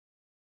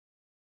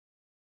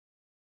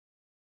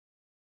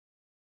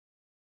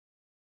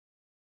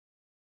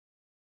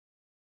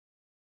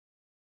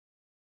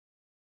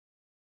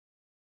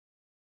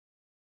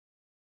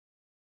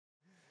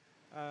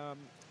Um,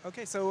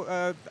 okay,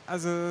 so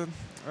as a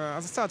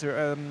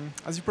starter,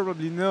 as you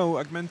probably know,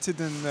 augmented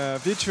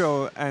and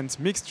virtual and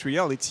mixed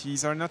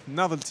realities are not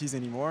novelties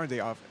anymore. They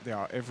are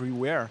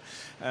everywhere,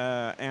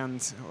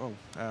 and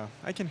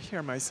I can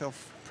hear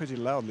myself pretty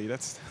loudly.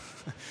 That's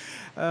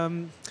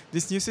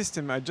this new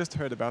system. I just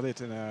heard about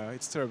it, and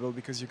it's terrible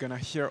because you're gonna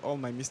hear all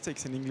my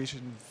mistakes in English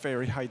in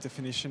very high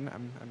definition.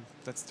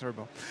 That's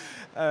terrible.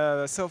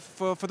 So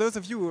for those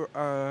of you who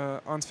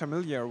aren't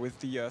familiar with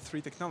the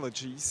three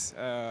technologies,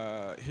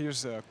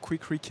 here's a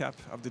quick recap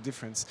of the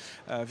difference.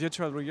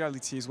 Virtual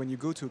reality is when you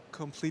go to a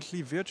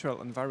completely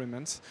virtual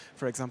environment,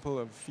 for example,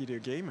 a video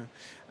game.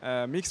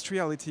 Mixed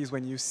reality is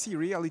when you see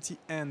reality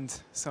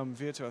and some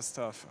virtual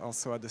stuff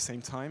also at the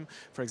same time.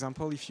 For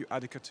example, if you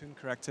add a cartoon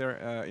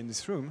character in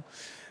this room.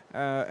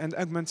 And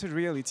augmented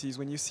reality is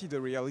when you see the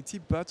reality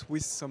but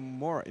with some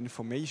more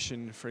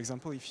information. For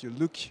example, if you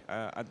look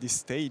at this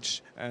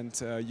stage and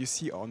you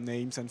see our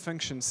names and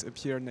functions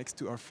appear next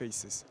to our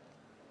faces.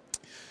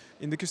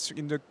 In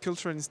the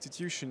cultural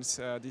institutions,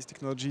 these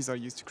technologies are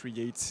used to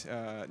create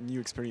new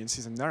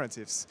experiences and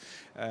narratives.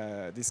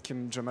 This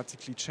can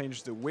dramatically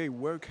change the way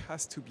work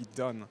has to be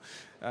done.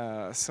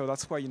 So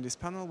that's why in this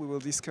panel we will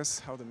discuss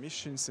how the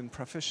missions and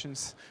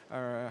professions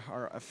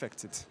are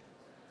affected.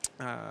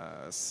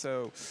 As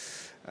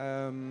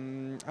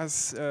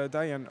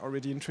Diane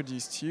already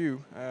introduced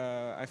you,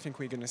 I think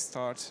we're going to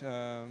start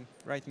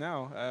right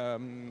now.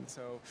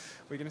 So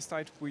we're going to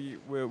start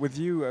with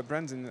you,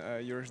 Brandon.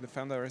 You're the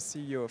founder and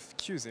CEO of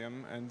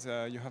Cuseum, and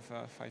you have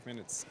 5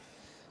 minutes.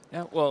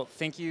 Yeah, well,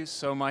 thank you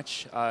so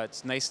much.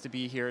 It's nice to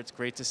be here. It's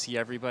great to see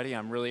everybody.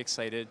 I'm really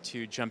excited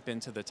to jump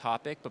into the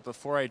topic. But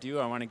before I do,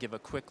 I want to give a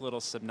quick little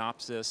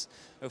synopsis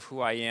of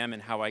who I am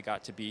and how I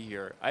got to be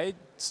here. I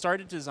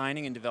started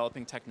designing and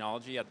developing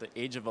technology at the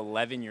age of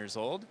 11 years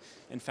old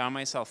and found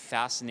myself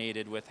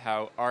fascinated with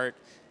how art,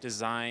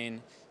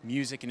 design,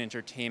 music, and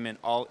entertainment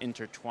all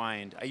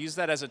intertwined. I used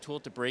that as a tool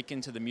to break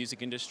into the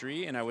music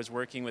industry, and I was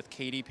working with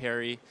Katy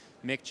Perry,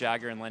 Mick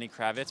Jagger, and Lenny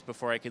Kravitz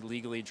before I could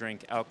legally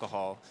drink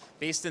alcohol.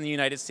 Based in the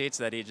United States,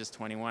 that age is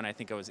 21. I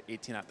think I was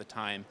 18 at the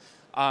time.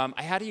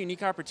 I had a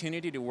unique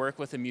opportunity to work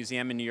with a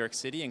museum in New York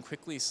City and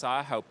quickly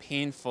saw how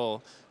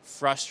painful,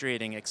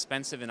 frustrating,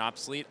 expensive, and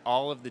obsolete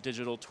all of the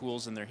digital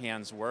tools in their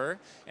hands were.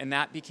 And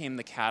that became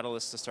the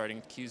catalyst to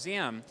starting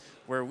Cuseum,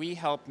 where we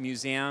help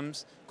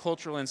museums,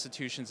 cultural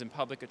institutions, and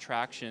public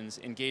attractions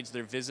engage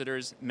their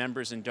visitors,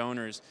 members, and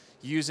donors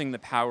using the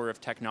power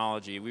of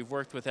technology. We've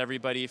worked with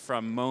everybody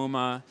from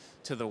MoMA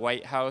to the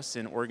White House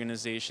and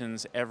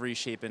organizations every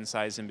shape and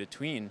size in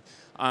between.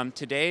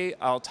 Today,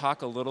 I'll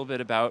talk a little bit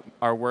about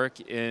our work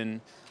in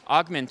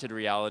augmented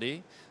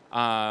reality.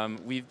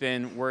 We've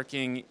been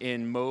working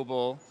in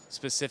mobile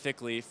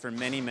specifically for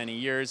many, many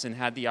years and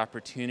had the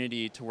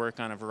opportunity to work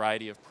on a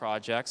variety of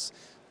projects,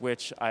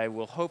 which I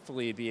will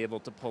hopefully be able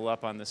to pull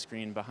up on the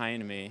screen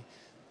behind me.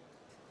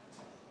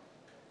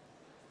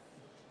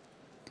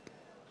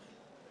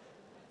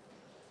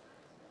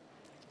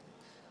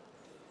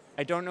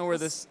 I don't know where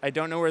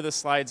the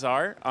slides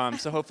are,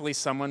 so hopefully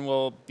someone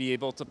will be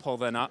able to pull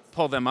them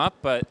up.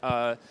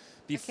 But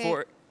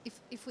before, okay.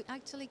 If we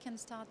actually can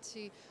start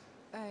to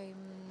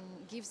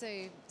give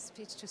the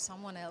speech to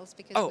someone else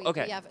because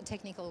we have a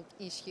technical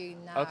issue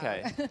now.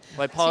 Okay. Well,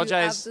 I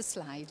apologize. The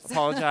slides.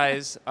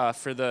 Apologize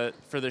for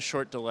the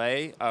short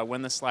delay.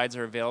 When the slides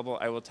are available,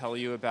 I will tell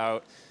you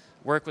about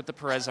work with the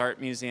Perez Art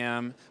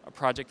Museum, a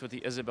project with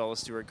the Isabella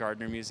Stewart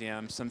Gardner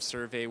Museum, some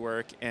survey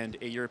work, and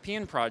a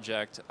European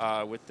project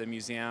with the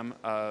Museum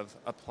of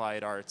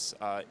Applied Arts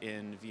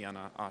in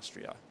Vienna,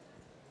 Austria.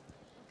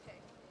 Okay.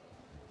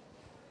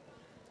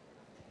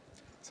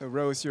 So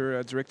Rose,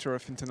 you're Director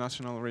of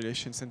International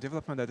Relations and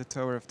Development at the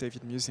Tower of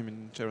David Museum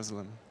in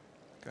Jerusalem.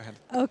 Go ahead.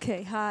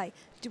 Okay, hi.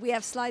 Do we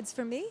have slides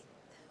for me?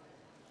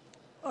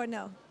 Or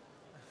no?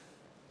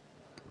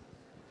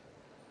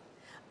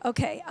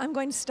 Okay, I'm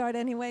going to start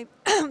anyway.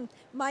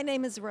 My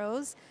name is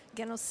Rose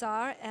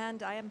Ginosar,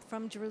 and I am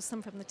from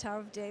Jerusalem, from the Tower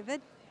of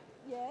David.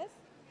 Yes?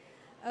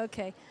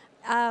 Okay.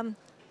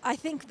 I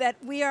think that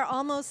we are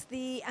almost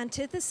the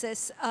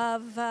antithesis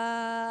of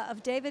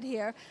David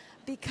here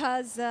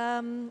because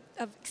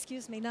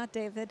excuse me, not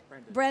David,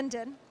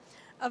 Brendan,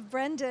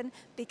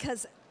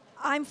 because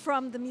I'm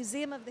from the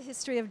Museum of the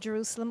History of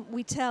Jerusalem.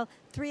 We tell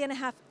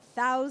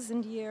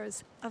 3,500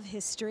 years of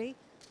history.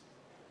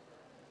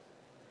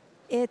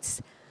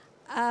 It's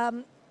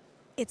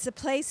a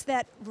place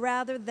that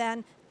rather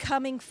than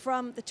coming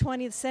from the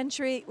 20th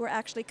century, we're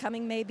actually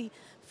coming maybe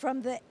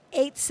from the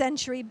 8th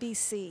century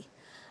BC.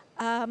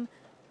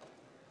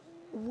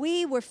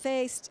 We were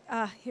faced,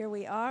 here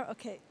we are,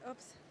 okay,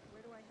 oops,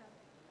 where do I have,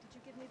 did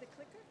you give me the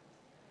clicker?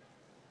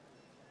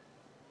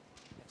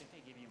 I think I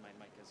gave you my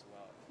mic as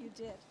well. You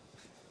did.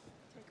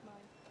 Take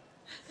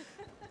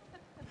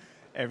mine.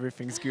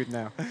 Everything's good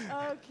now.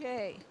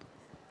 Okay.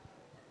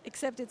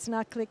 Except it's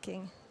not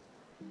clicking.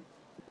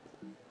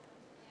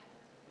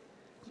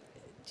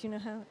 Do you know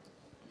how?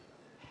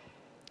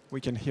 We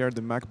can hear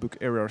the MacBook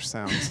error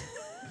sound.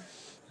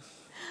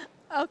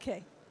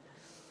 Okay.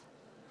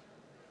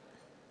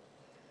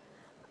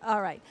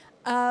 All right.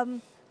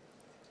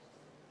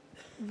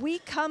 We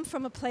come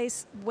from a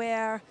place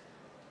where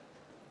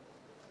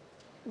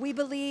we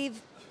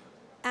believe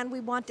and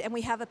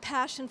we have a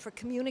passion for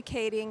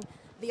communicating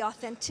the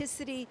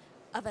authenticity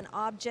of an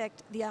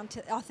object, the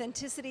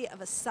authenticity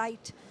of a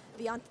site,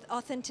 the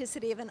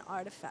authenticity of an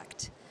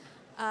artifact.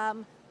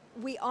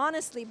 We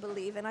honestly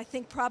believe, and I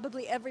think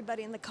probably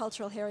everybody in the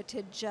cultural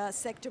heritage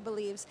sector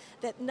believes,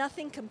 that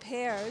nothing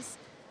compares,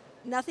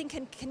 that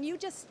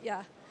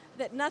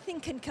nothing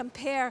can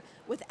compare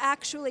with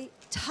actually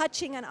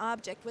touching an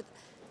object, with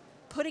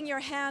putting your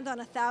hand on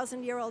a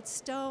 1,000-year-old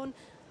stone,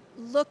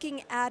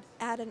 looking at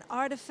an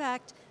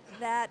artifact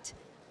that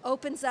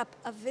opens up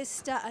a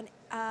vista,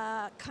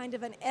 kind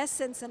of an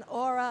essence, an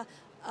aura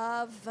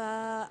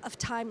of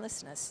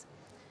timelessness.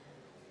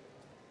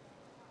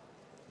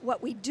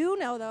 What we do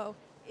know, though,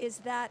 is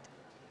that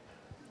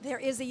there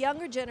is a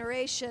younger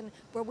generation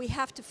where we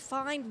have to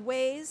find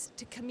ways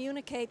to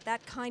communicate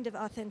that kind of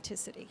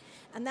authenticity.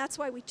 And that's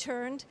why we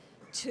turned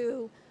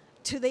to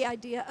the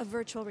idea of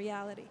virtual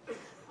reality.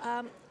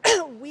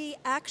 We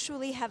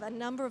actually have a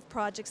number of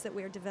projects that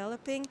we're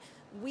developing.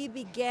 We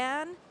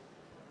began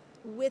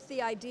with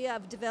the idea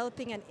of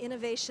developing an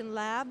innovation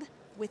lab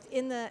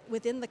within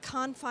the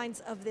confines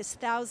of this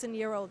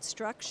 1,000-year-old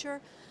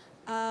structure.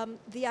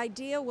 The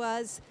idea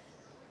was,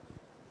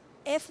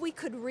 if we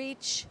could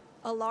reach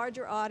a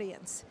larger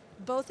audience,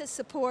 both as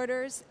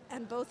supporters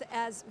and both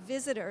as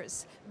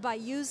visitors, by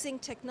using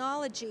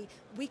technology,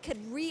 we could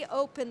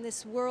reopen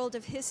this world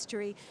of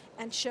history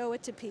and show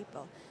it to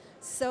people.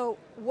 So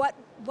what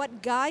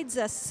guides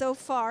us so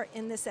far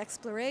in this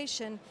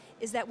exploration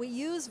is that we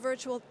use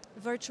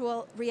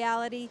virtual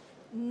reality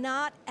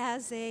not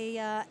as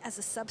a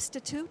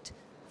substitute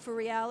for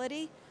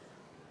reality.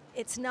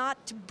 It's not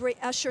to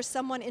usher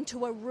someone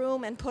into a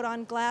room and put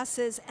on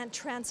glasses and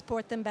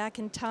transport them back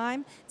in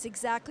time. It's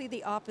exactly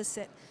the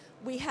opposite.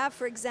 We have,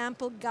 for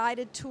example,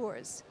 guided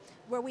tours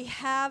where we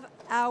have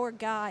our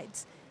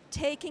guides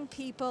taking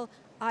people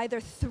either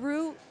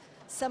through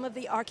some of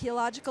the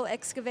archaeological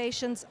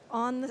excavations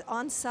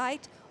on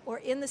site or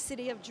in the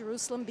city of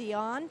Jerusalem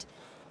beyond.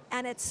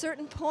 And at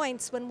certain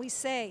points when we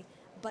say,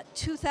 but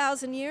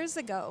 2,000 years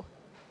ago,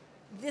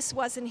 this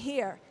wasn't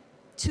here.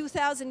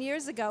 2,000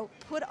 years ago,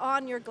 put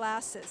on your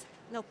glasses.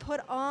 No, put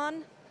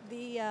on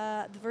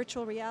the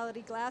virtual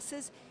reality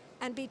glasses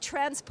and be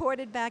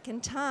transported back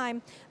in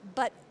time,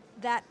 but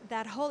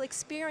that whole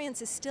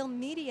experience is still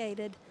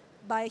mediated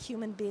by a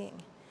human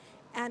being.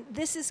 And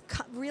this is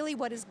really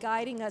what is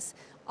guiding us.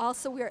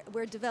 Also,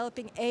 we're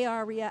developing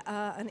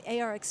an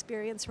AR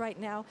experience right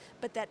now,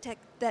 but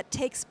that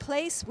takes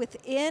place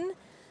within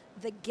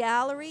the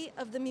gallery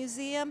of the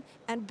museum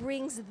and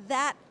brings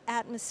that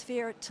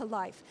atmosphere to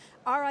life.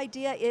 Our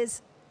idea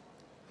is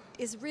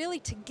really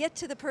to get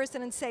to the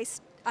person and say,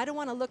 I don't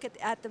want to look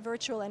at the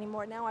virtual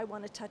anymore. Now I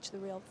want to touch the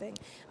real thing.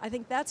 I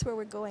think that's where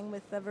we're going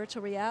with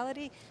virtual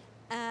reality,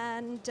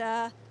 and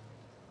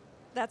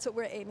that's what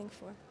we're aiming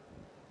for.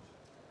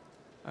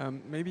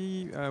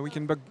 Maybe we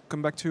can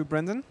come back to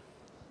Brendan,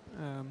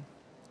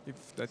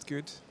 if that's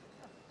good.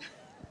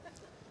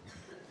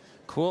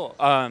 Cool.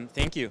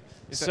 Thank you.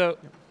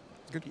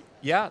 Good.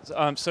 Yeah,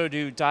 so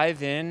to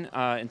dive in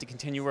and to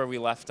continue where we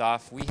left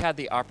off, we had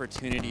the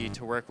opportunity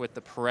to work with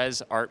the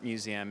Perez Art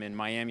Museum in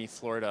Miami,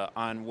 Florida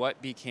on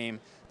what became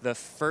the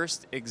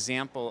first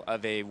example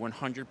of a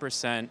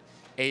 100%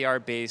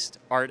 AR-based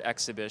art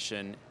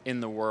exhibition in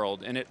the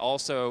world. And it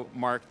also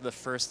marked the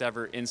first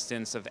ever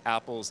instance of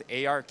Apple's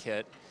AR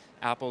kit,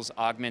 Apple's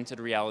augmented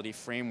reality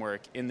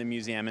framework in the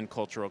museum and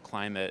cultural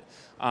climate.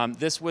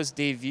 This was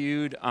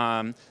debuted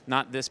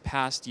not this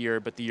past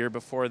year, but the year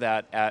before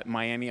that at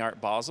Miami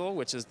Art Basel,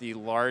 which is the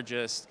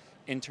largest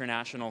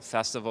international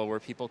festival where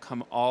people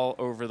come all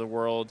over the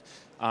world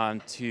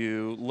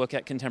to look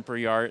at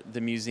contemporary art.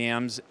 The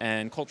museums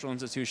and cultural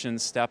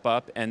institutions step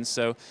up, and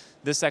so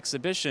this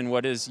exhibition,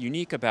 what is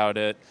unique about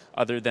it,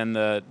 other than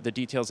the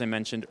details I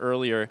mentioned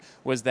earlier,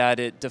 was that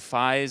it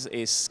defies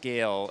a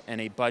scale and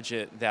a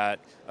budget that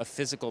a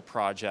physical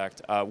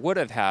project would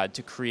have had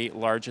to create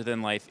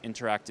larger-than-life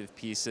interactive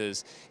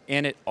pieces,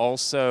 and it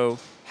also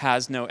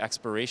has no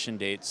expiration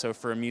date. So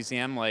for a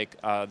museum like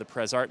the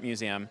Perez Art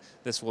Museum,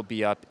 this will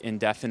be up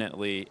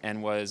indefinitely,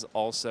 and was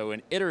also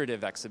an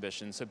iterative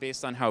exhibition. So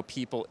based on how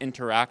people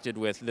interacted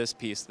with this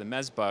piece, The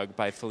Mezbug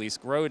by Felice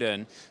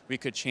Grodin, we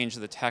could change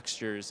the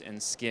textures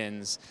and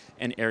skins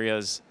and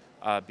areas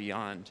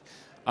beyond.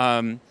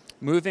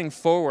 Moving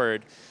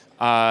forward,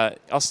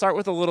 I'll start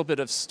with a little bit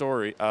of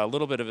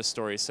a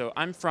story. So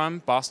I'm from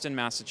Boston,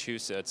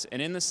 Massachusetts,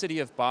 and in the city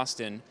of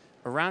Boston,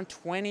 around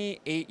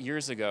 28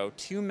 years ago,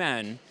 two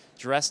men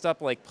dressed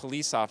up like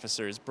police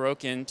officers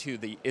broke into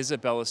the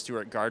Isabella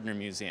Stewart Gardner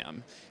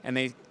Museum, and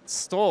they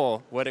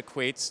stole what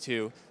equates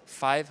to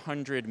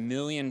 $500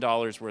 million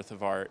worth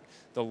of art,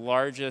 the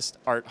largest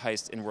art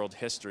heist in world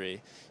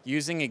history.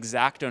 Using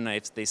X-Acto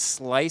knives, they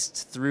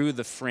sliced through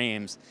the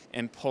frames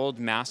and pulled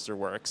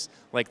masterworks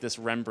like this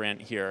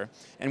Rembrandt here.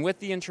 And with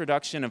the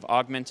introduction of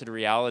augmented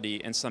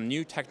reality and some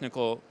new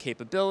technical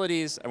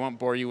capabilities, I won't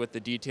bore you with the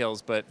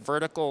details, but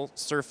vertical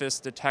surface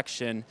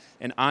detection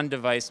and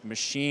on-device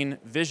machine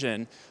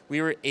vision,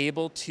 we were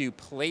able to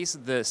place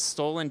the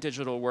stolen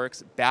digital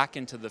works back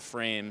into the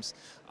frames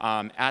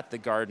at the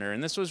Gardner.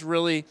 And this was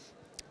really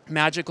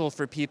magical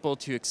for people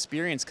to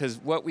experience, because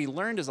what we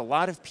learned is a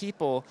lot of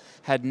people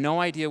had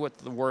no idea what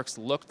the works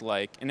looked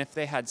like, and if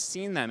they had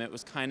seen them, it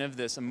was kind of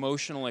this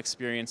emotional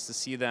experience to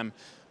see them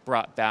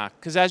brought back.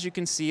 Because as you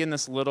can see in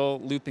this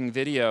little looping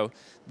video,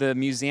 the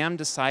museum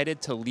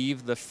decided to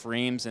leave the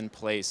frames in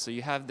place. So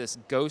you have this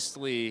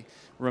ghostly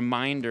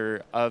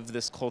reminder of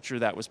this culture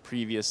that was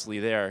previously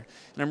there.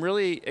 And I'm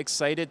really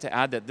excited to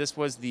add that this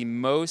was the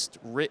most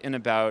written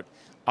about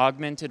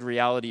augmented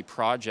reality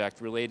project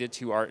related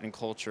to art and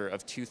culture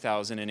of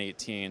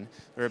 2018.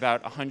 There were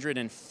about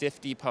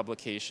 150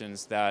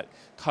 publications that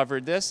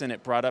covered this, and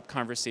it brought up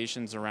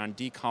conversations around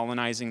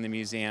decolonizing the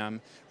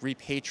museum,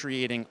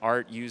 repatriating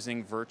art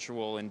using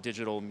virtual and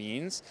digital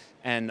means,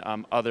 and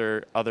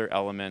other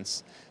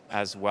elements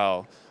as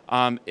well.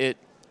 It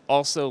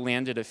also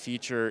landed a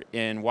feature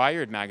in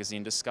Wired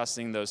magazine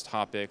discussing those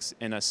topics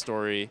in a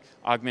story,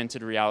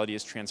 Augmented Reality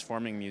is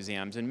Transforming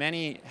Museums. And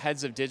many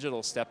heads of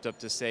digital stepped up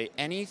to say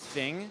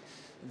anything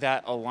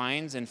that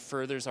aligns and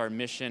furthers our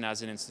mission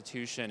as an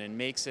institution and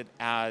makes it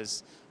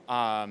as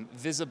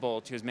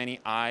visible to as many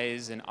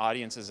eyes and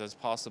audiences as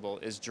possible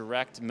is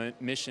direct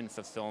mission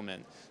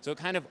fulfillment. So it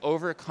kind of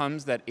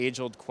overcomes that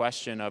age-old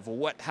question of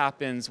what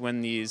happens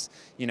when these,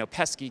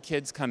 pesky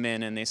kids come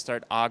in and they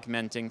start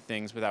augmenting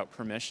things without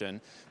permission.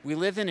 We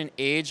live in an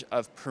age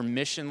of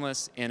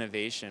permissionless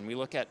innovation. We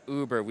look at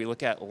Uber, we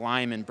look at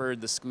Lime and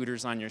Bird, the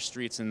scooters on your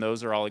streets, and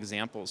those are all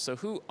examples. So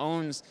who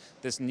owns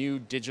this new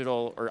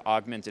digital or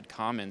augmented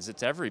commons?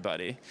 It's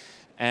everybody.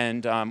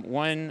 And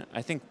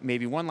I think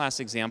maybe one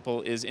last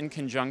example is in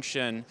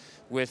conjunction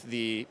with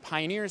the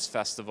Pioneers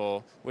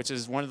Festival, which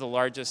is one of the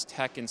largest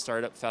tech and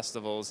startup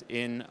festivals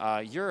in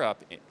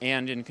Europe,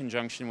 and in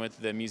conjunction with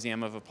the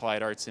Museum of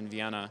Applied Arts in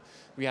Vienna,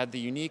 we had the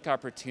unique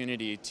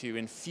opportunity to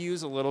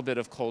infuse a little bit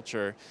of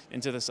culture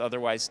into this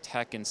otherwise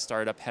tech and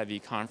startup heavy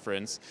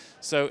conference.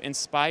 So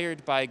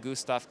inspired by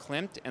Gustav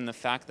Klimt and the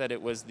fact that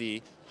it was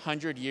the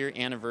 100-year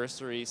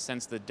anniversary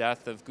since the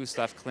death of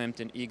Gustav Klimt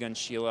and Egon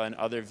Schiele and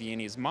other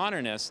Viennese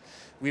modernists,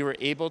 we were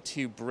able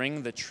to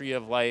bring the Tree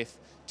of Life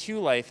to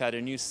life at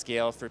a new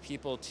scale for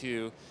people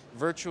to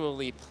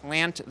virtually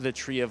plant the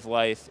Tree of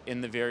Life in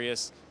the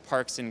various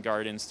parks and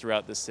gardens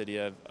throughout the city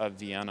of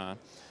Vienna.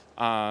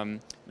 And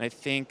I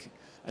think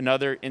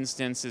another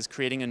instance is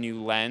creating a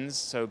new lens,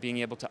 so being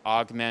able to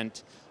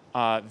augment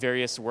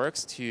various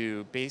works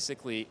to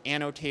basically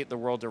annotate the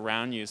world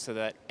around you so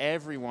that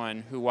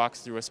everyone who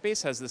walks through a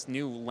space has this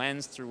new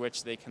lens through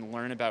which they can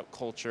learn about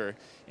culture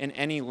in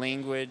any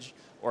language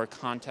or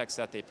context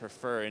that they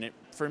prefer. And it,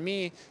 for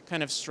me,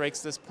 kind of strikes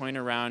this point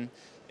around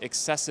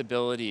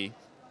accessibility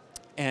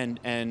and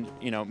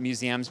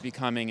museums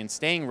becoming and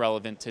staying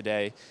relevant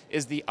today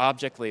is the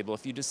object label.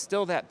 If you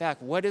distill that back,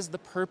 what is the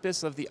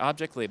purpose of the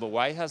object label?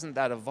 Why hasn't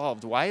that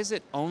evolved? Why is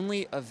it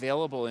only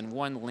available in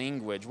one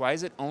language? Why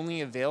is it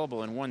only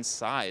available in one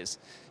size?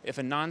 If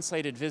a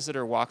non-sighted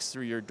visitor walks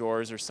through your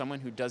doors or someone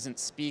who doesn't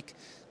speak,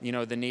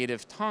 the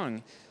native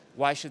tongue,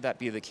 why should that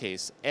be the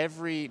case?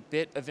 Every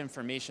bit of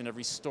information,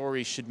 every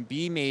story should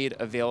be made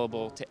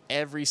available to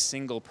every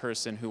single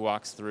person who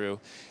walks through.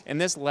 And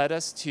this led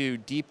us to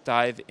deep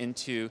dive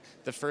into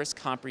the first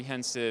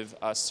comprehensive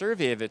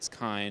survey of its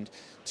kind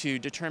to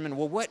determine,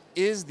 well, what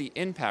is the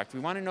impact? We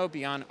want to know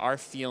beyond our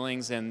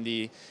feelings and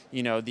the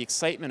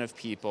excitement of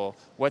people,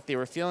 what they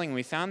were feeling.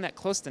 We found that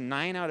close to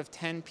 9 out of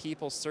 10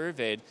 people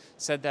surveyed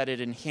said that it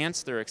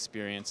enhanced their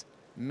experience,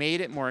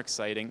 made it more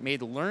exciting,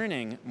 made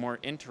learning more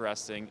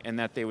interesting, and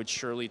that they would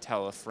surely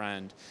tell a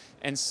friend.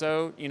 And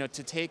so,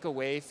 to take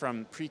away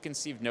from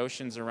preconceived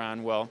notions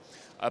around, well,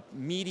 a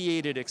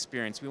mediated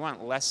experience, we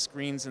want less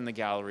screens in the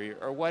gallery,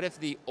 or what if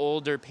the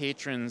older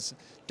patrons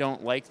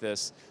don't like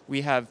this?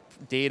 We have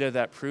data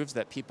that proves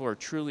that people are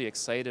truly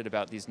excited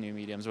about these new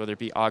mediums, whether it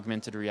be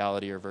augmented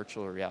reality or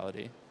virtual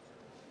reality.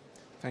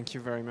 Thank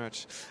you very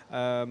much.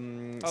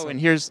 And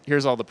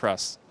here's all the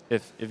press.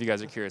 If you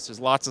guys are curious,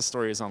 there's lots of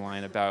stories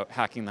online about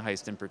hacking the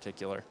heist in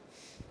particular.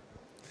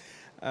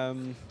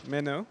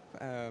 Menno,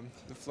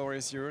 the floor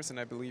is yours, and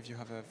I believe you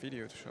have a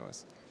video to show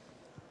us.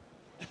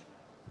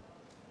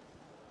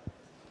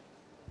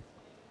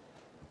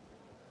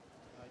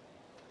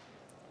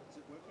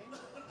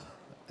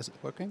 Is it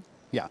working?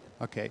 Yeah.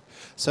 Okay.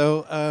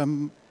 So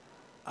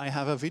I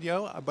have a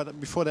video, but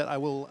before that, I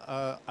will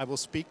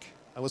speak.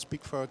 I will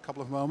speak for a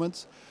couple of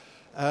moments.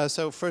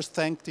 So first,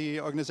 thank the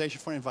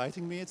organization for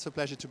inviting me. It's a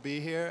pleasure to be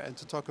here and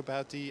to talk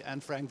about the Anne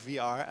Frank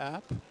VR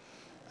app.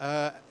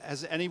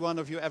 Has any one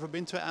of you ever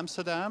been to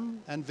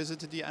Amsterdam and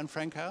visited the Anne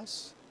Frank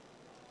house?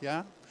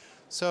 Yeah?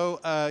 So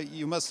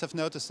you must have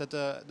noticed that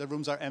the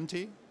rooms are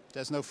empty.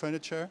 There's no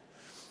furniture.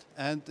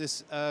 And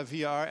this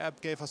VR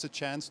app gave us a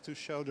chance to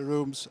show the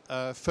rooms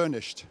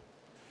furnished.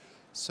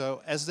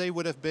 So as they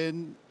would have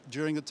been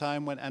during the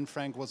time when Anne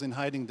Frank was in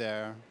hiding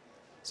there.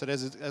 So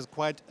there's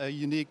quite a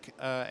unique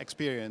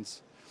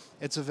experience.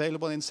 It's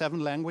available in 7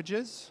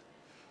 languages.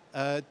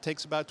 It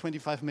takes about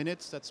 25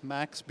 minutes, that's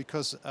max,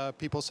 because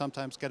people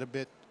sometimes get a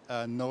bit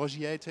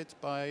nauseated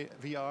by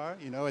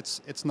VR. You know,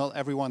 it's not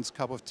everyone's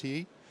cup of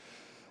tea.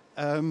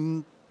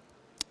 And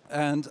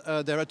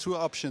there are 2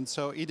 options.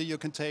 So either you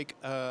can take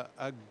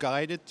a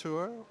guided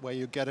tour where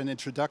you get an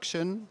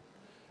introduction,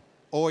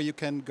 or you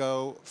can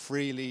go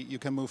freely, you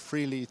can move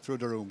freely through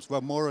the rooms.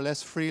 Well, more or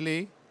less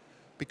freely,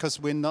 because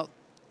we're not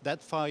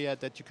that far yet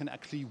that you can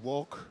actually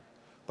walk,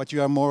 but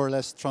you are more or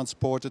less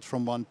transported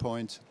from one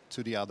point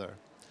to the other.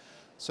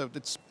 So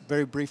that's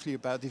very briefly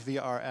about the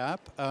VR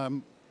app.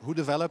 Who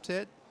developed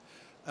it?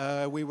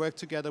 We worked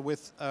together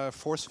with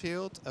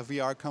Forcefield, a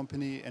VR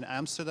company in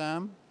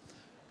Amsterdam,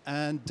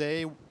 and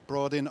they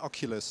brought in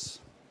Oculus.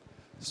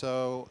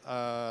 So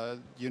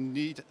you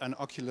need an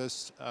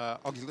Oculus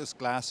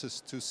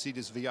glasses to see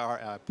this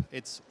VR app.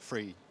 It's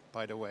free,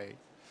 by the way.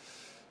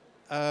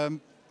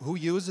 Who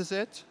uses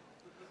it?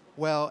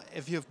 Well,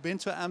 if you've been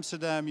to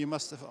Amsterdam, you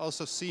must have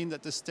also seen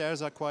that the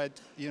stairs are quite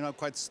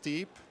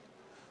steep.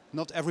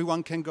 Not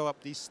everyone can go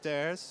up these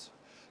stairs.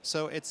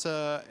 So it's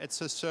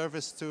a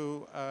service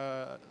to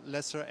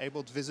lesser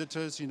abled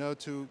visitors, you know,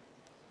 to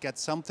get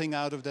something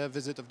out of their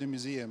visit of the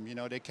museum. You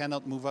know, they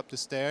cannot move up the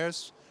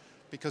stairs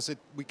because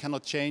we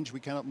cannot change, we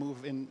cannot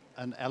move in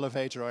an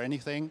elevator or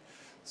anything.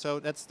 So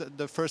that's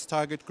the first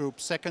target group.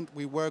 Second,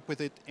 we work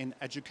with it in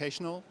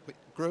educational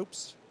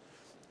groups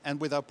and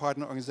with our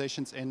partner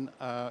organizations in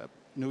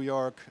New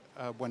York,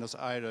 Buenos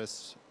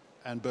Aires,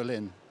 and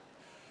Berlin.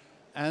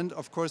 And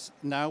of course,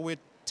 now we're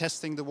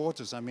testing the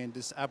waters. I mean,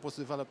 this app was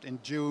developed in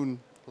June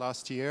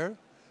last year.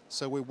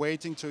 So we're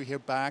waiting to hear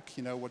back,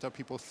 you know, what are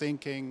people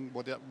thinking,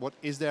 what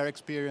is their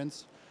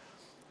experience.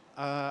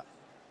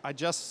 I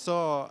just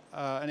saw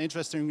an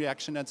interesting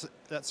reaction.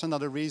 That's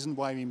another reason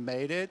why we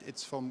made it.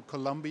 It's from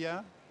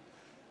Colombia.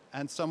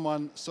 And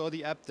someone saw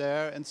the app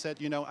there and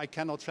said, you know, I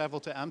cannot travel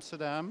to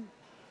Amsterdam,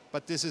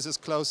 but this is as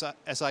close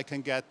as I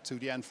can get to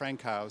the Anne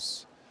Frank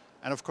house.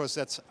 And of course,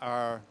 that's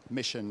our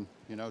mission,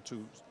 you know,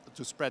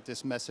 to spread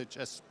this message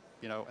as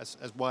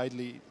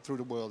widely through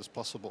the world as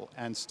possible,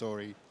 Anne's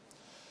story.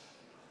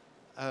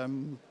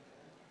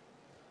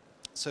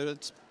 So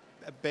it's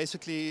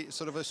basically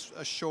sort of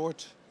a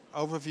short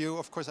overview.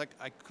 Of course,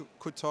 I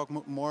could talk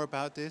more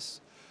about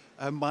this.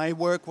 My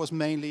work was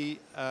mainly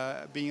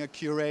being a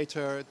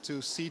curator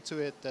to see to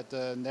it that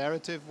the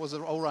narrative was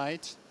all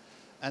right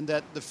and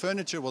that the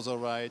furniture was all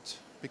right,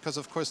 because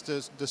of course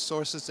the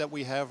sources that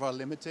we have are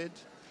limited.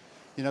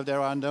 You know, there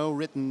are no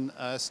written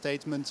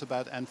statements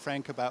about Anne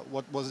Frank about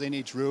what was in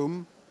each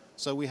room,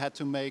 so we had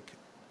to make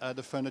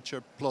the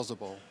furniture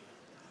plausible.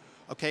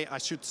 Okay, I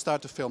should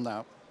start the film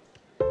now.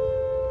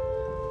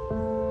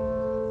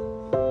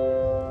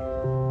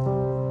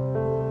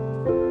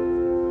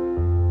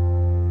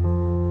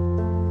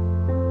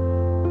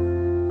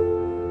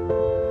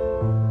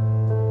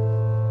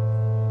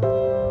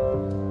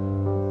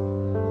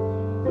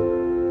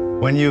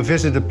 When you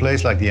visit a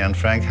place like the Anne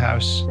Frank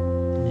house,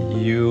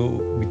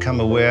 you become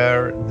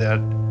aware that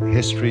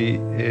history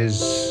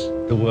is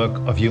the work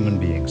of human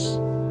beings.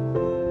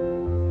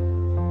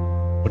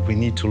 What we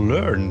need to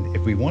learn,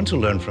 if we want to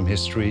learn from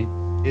history,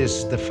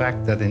 is the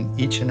fact that in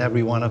each and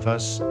every one of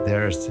us,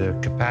 there is the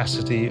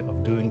capacity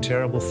of doing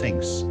terrible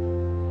things.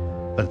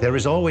 But there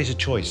is always a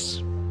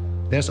choice.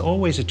 There's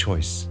always a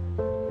choice.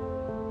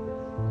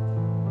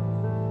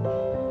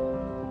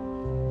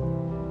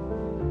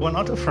 When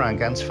Otto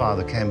Frank, Anne's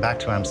father, came back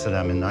to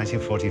Amsterdam in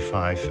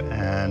 1945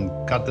 and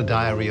got the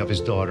diary of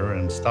his daughter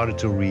and started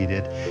to read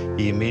it,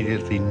 he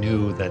immediately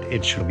knew that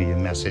it should be a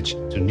message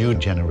to new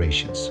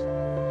generations.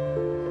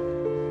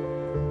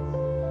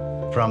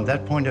 From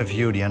that point of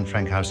view, the Anne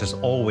Frank House has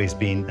always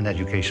been an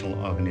educational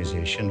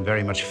organization,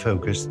 very much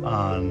focused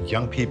on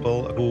young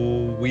people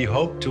who we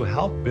hope to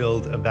help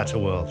build a better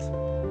world.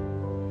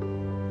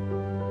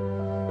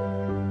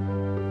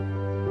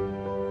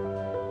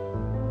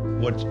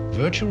 What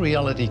virtual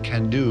reality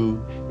can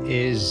do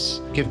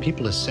is give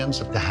people a sense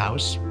of the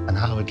house and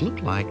how it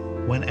looked like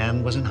when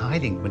Anne was in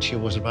hiding, when she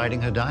was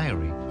writing her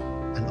diary.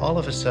 And all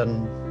of a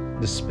sudden,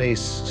 the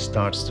space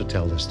starts to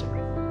tell the story.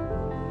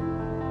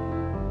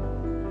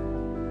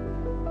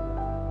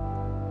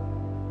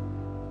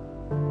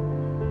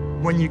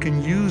 When you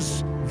can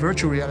use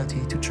virtual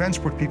reality to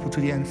transport people to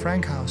the Anne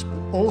Frank house, but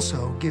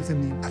also give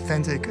them the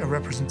authentic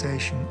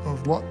representation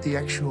of what the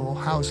actual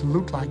house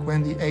looked like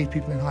when the 8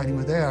 people in hiding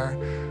were there,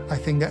 I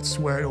think that's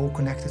where it all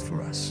connected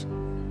for us.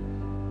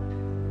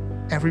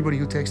 Everybody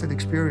who takes that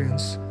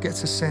experience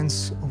gets a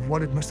sense of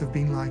what it must have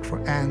been like for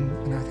Anne,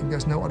 and I think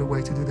there's no other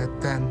way to do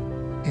that than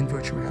in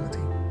virtual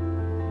reality.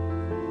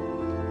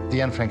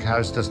 The Anne Frank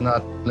house does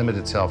not limit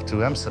itself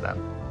to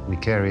Amsterdam. We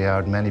carry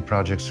out many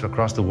projects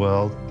across the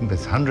world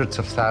with hundreds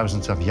of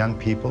thousands of young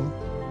people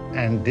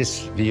And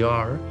this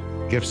VR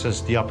gives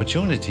us the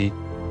opportunity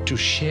to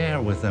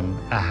share with them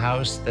a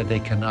house that they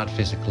cannot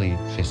physically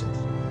visit.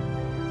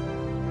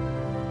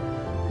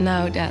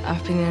 Now that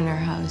I've been in her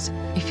house,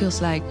 it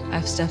feels like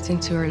I've stepped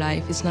into her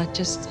life. It's not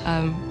just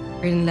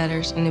written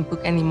letters in a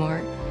book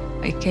anymore.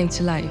 It came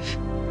to life.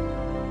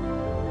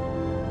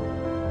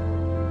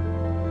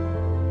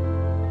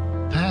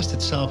 The past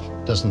itself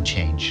doesn't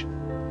change.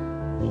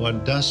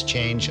 What does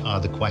change are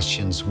the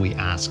questions we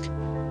ask.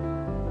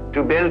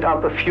 To build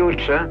up a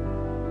future,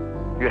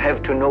 you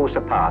have to know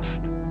the past.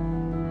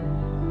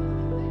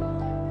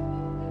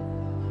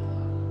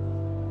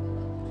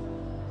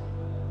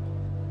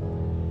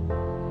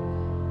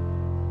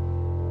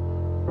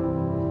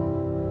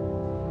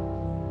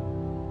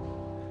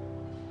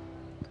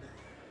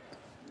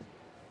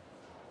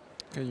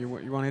 Okay,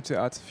 you wanted to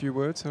add a few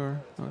words,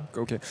 or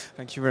okay?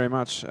 Thank you very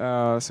much.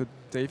 So,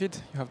 David,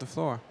 you have the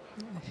floor.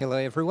 Hello,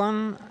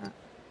 everyone.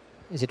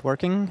 Is it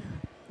working?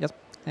 Yes.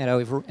 Hello,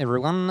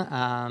 everyone.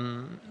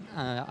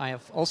 I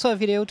have also a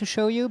video to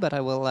show you, but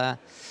I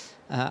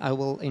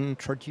will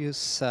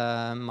introduce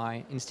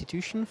my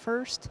institution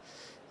first.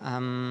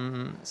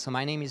 So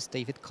my name is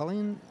David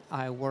Kolin.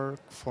 I work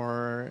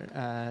for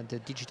the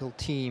digital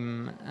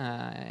team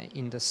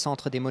in the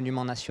Centre des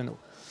Monuments Nationaux.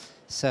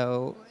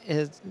 So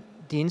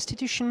the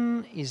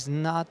institution is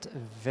not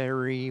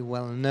very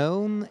well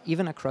known,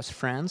 even across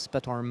France,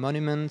 but our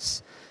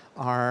monuments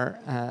are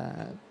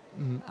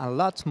a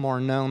lot more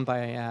known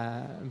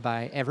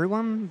by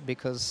everyone,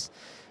 because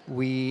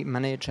we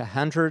manage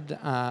 100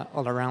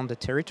 all around the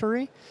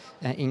territory,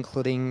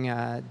 including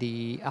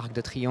the Arc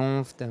de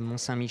Triomphe, the Mont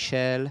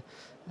Saint-Michel,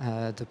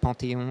 the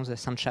Panthéon, the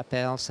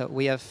Sainte-Chapelle. So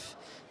we have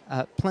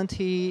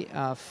plenty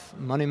of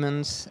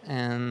monuments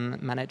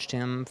and manage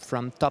them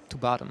from top to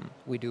bottom.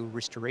 We do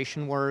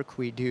restoration work,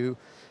 we do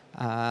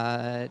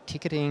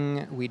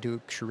ticketing, we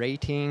do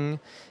curating,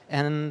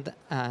 and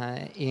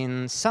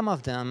in some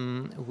of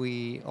them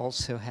we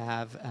also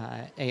have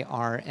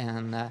AR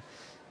and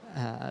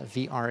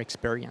VR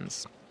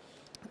experience.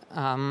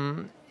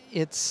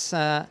 It's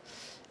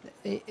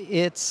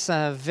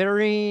a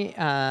very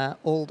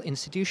old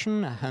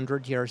institution,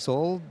 100 years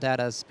old, that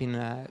has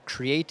been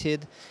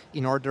created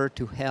in order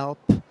to help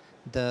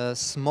the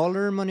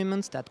smaller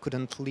monuments that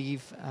couldn't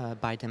live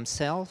by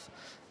themselves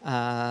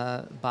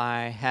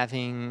by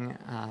having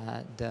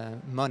the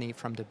money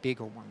from the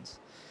bigger ones.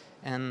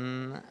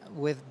 And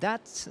with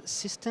that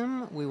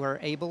system, we were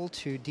able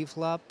to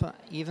develop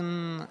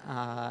even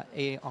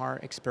AR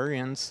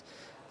experience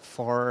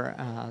for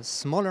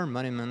smaller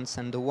monuments,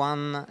 and the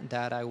one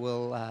that I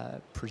will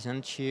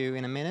present you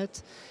in a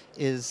minute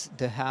is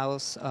the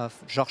house of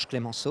Georges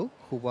Clemenceau,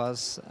 who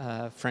was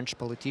a French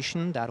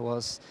politician that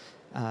was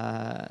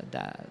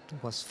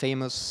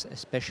famous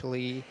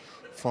especially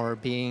for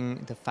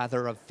being the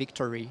father of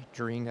victory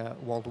during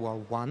World War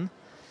I.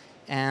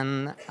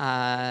 And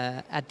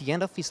at the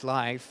end of his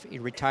life, he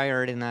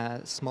retired in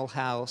a small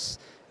house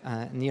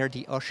near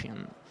the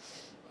ocean.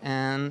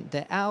 And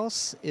the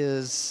house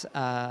is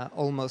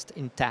almost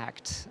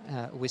intact.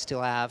 We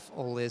still have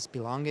all his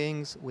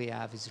belongings. We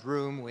have his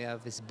room, we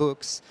have his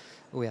books,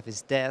 we have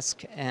his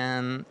desk.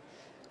 And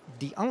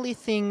the only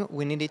thing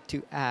we needed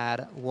to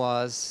add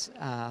was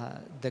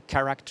the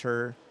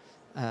character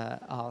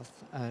of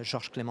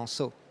Georges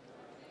Clemenceau.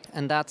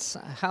 And that's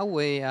how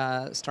we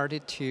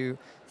started to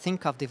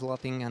think of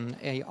developing an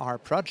AR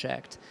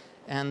project.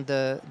 And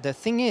the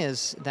thing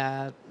is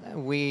that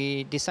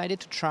we decided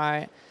to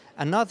try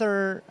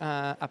another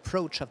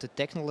approach of the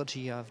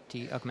technology of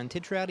the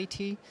augmented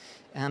reality.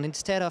 And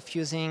instead of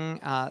using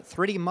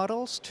 3D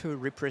models to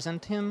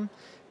represent him,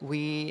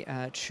 we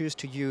choose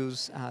to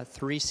use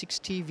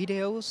 360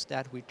 videos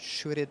that we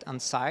shooted on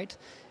site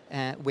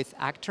with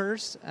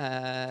actors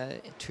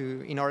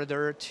in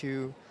order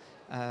to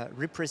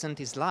represent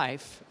his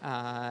life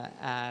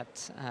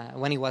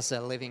when he was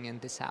living in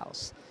this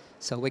house.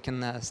 So we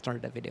can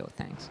start the video,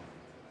 thanks.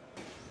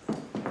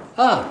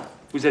 Ah,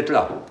 vous êtes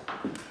là.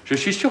 Je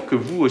suis sûr que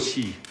vous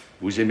aussi,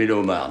 vous aimez le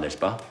homard, n'est-ce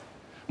pas?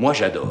 Moi,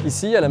 j'adore.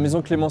 Ici, à la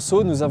Maison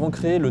Clemenceau, nous avons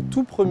créé le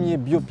tout premier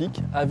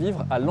biopic à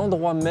vivre à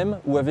l'endroit même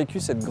où a vécu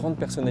cette grande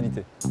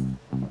personnalité.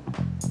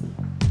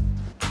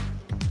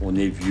 On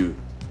est vieux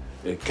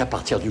qu'à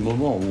partir du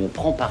moment où on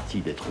prend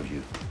parti d'être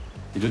vieux.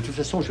 Et de toute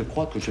façon, je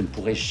crois que je ne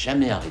pourrai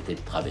jamais arrêter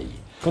de travailler.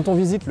 Quand on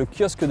visite le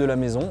kiosque de la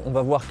maison, on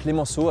va voir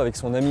Clemenceau avec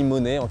son ami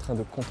Monet en train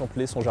de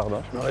contempler son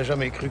jardin. Je n'aurais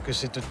jamais cru que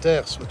cette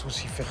terre soit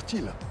aussi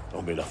fertile.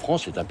 Non mais la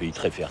France est un pays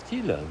très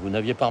fertile, vous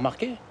n'aviez pas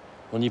remarqué?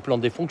 On y plante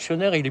des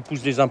fonctionnaires et il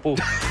épouse des impôts.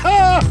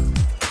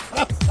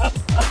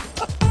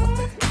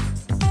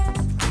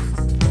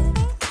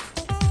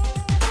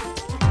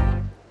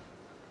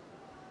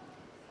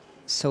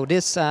 So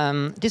this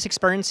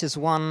experience is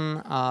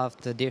one of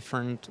the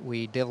different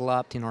we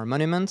developed in our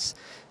monuments.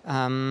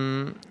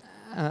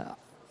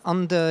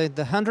 On the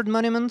 100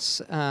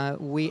 monuments,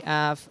 we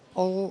have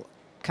all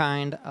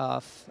kind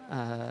of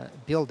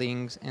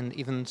buildings and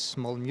even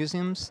small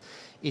museums.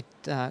 It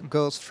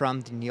goes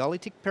from the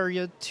Neolithic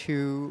period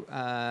to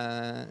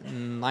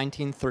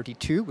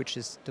 1932, which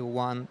is the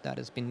one that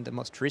has been the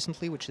most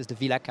recently, which is the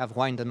Villa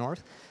Cavrois in the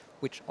north,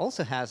 which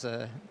also has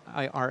a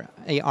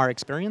AR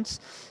experience.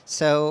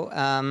 So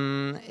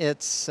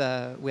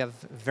we have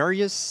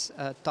various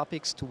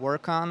topics to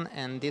work on,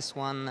 and this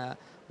one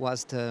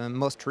was the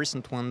most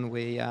recent one.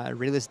 We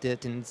released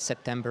it in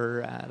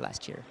September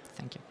last year.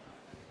 Thank you.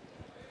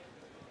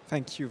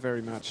 Thank you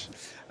very much.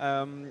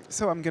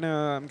 So I'm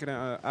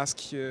gonna ask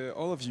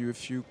all of you a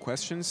few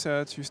questions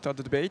to start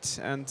the debate,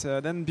 and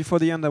then before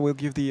the end, I will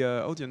give the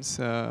audience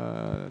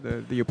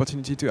the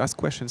opportunity to ask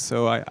questions.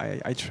 So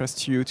I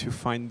trust you to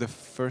find the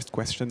first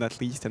question at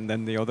least, and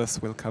then the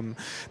others will come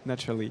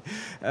naturally.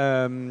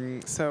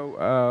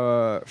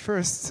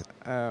 First,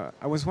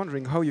 I was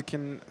wondering how you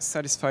can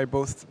satisfy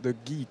both the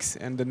geeks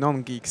and the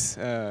non-geeks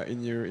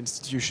in your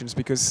institutions,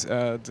 because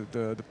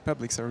the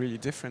publics are really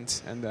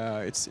different, and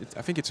I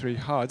think it's really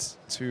hard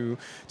to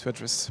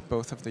address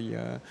both of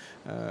the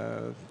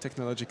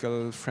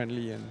technological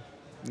friendly and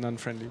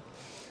non-friendly.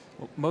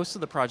 Well, most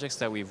of the projects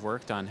that we've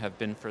worked on have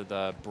been for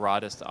the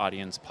broadest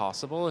audience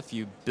possible. If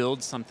you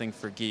build something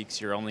for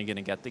geeks, you're only going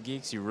to get the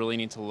geeks. You really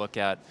need to look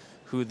at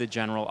who the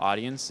general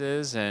audience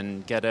is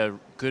and get a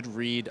good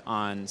read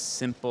on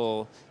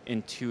simple,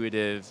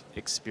 intuitive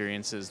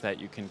experiences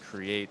that you can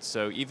create.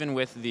 So even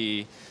with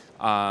the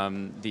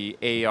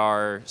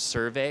AR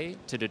survey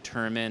to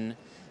determine,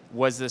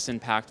 was this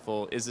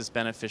impactful, is this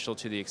beneficial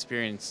to the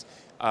experience,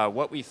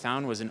 what we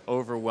found was an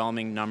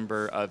overwhelming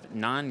number of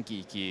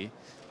non-geeky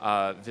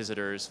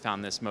visitors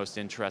found this most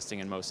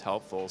interesting and most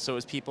helpful. So it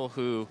was people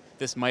who,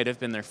 this might have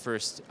been their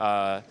first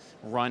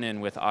run-in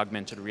with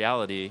augmented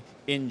reality,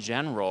 in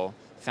general,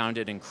 found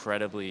it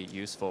incredibly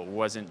useful. It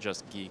wasn't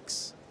just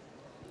geeks.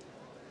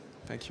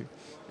 Thank you.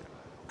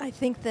 I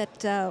think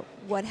that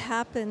what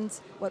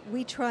happens, what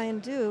we try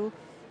and do,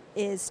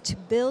 is to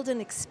build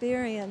an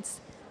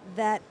experience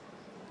that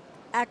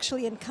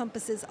actually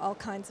encompasses all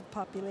kinds of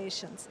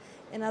populations.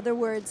 In other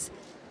words,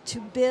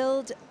 to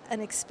build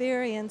an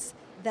experience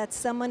that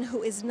someone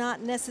who is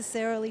not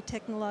necessarily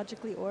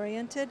technologically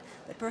oriented,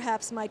 that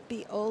perhaps might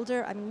be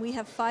older. I mean, we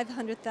have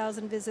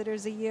 500,000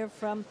 visitors a year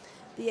from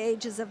the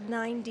ages of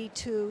 90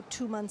 to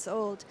 2 months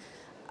old.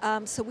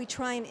 So we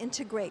try and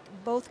integrate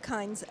both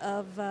kinds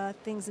of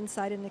things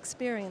inside an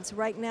experience.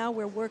 Right now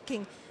we're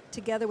working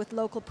together with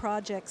local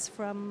projects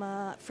from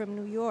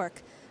New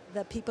York,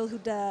 the people who,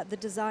 the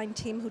design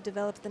team who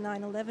developed the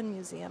 9/11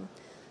 Museum.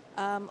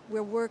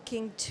 We're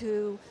working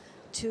to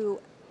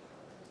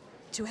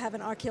have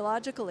an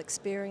archaeological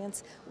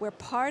experience where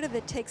part of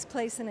it takes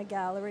place in a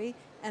gallery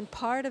and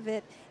part of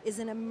it is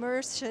an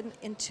immersion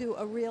into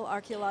a real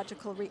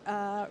archaeological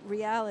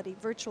reality,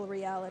 virtual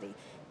reality.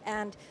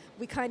 And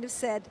we kind of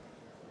said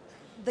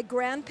the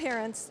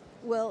grandparents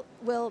will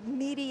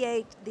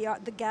mediate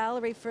the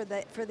gallery for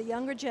the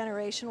younger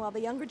generation, while the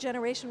younger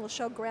generation will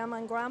show grandma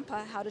and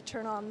grandpa how to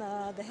turn on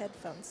the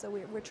headphones. So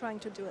we're trying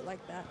to do it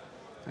like that.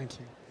 Thank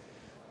you.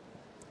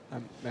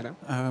 Menno?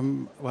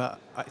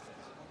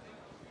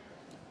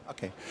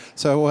 Okay.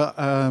 So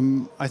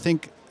I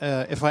think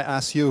if I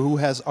ask you who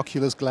has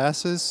Oculus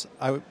glasses,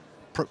 I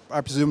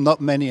presume not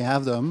many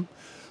have them.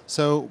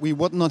 So we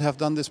would not have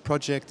done this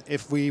project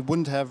if we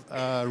wouldn't have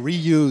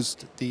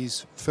reused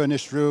these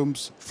furnished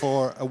rooms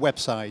for a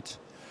website.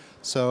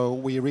 So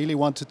we really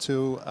wanted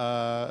to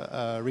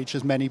reach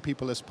as many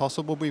people as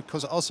possible,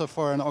 because also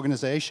for an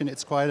organization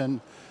it's quite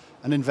an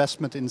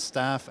investment in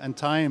staff and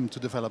time to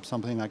develop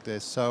something like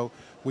this. So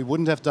we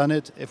wouldn't have done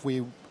it if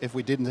we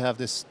didn't have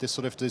this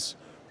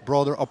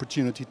broader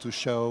opportunity to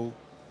show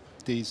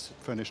these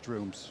furnished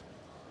rooms.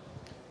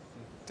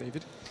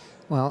 David?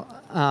 Well,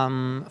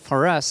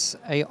 for us,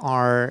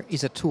 AR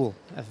is a tool,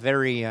 a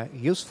very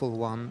useful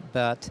one,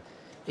 but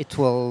it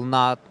will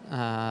not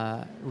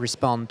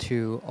respond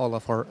to all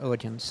of our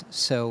audience.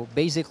 So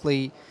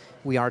basically,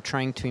 we are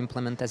trying to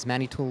implement as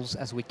many tools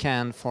as we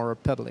can for our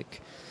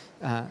public,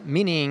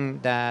 meaning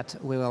that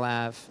we will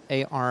have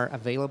AR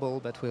available,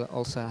 but we'll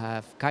also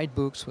have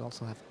guidebooks, we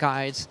also have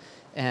guides,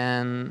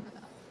 and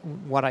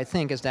what I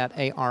think is that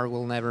AR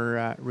will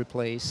never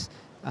replace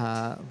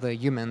the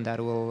human that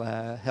will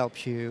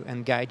help you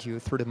and guide you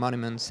through the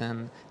monuments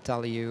and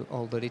tell you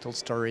all the little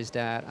stories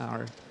that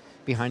are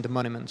behind the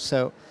monuments.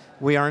 So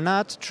we are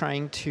not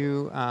trying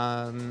to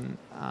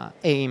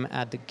aim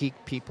at the geek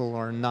people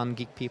or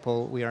non-geek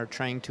people. We are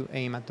trying to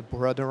aim at the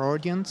broader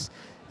audience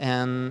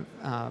and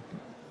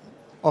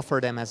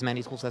offer them as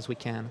many tools as we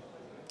can.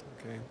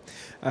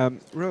 Okay.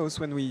 Rose,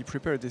 when we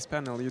prepared this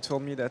panel, you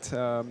told me that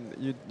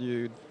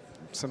you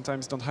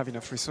sometimes don't have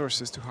enough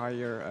resources to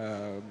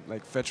hire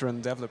like veteran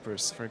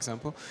developers, for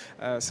example.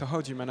 So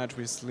how do you manage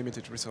with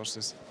limited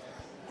resources?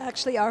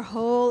 Actually, our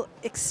whole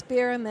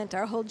experiment,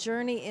 our whole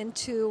journey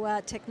into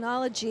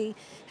technology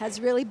has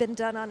really been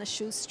done on a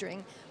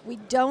shoestring. We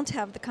don't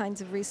have the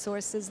kinds of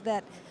resources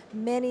that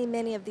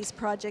many of these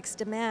projects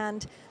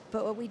demand,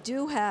 but what we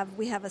do have,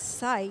 we have a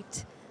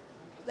site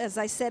as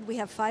I said, we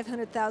have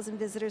 500,000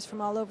 visitors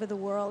from all over the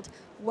world.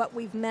 What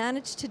we've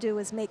managed to do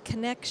is make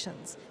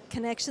connections.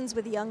 Connections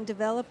with young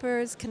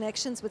developers,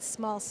 connections with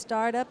small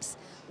startups.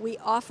 We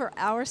offer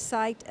our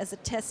site as a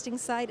testing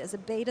site, as a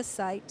beta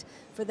site,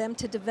 for them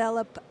to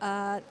develop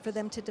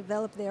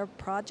their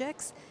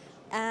projects.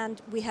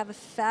 And we have a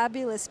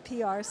fabulous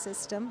PR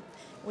system.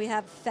 We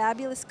have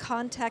fabulous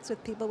contacts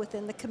with people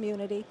within the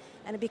community,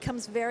 and it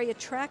becomes very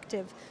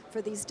attractive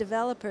for these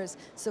developers.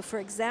 So for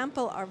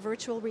example, our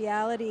virtual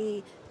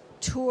reality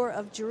tour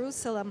of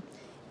Jerusalem,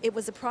 it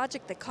was a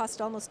project that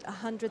cost almost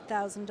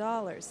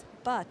 $100,000,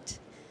 but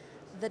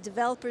the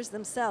developers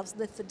themselves,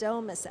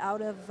 Lithodomus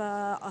out of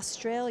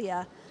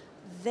Australia,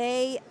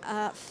 they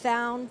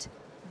found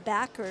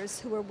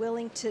backers who were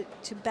willing to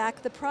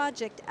back the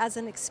project as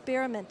an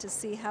experiment to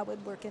see how it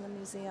would work in a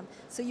museum.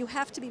 So you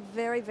have to be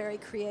very, very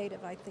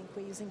creative, I think,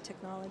 with using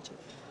technology.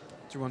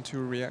 Do you want to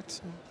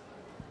react?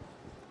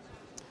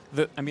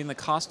 The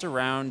cost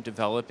around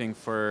developing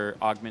for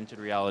augmented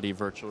reality,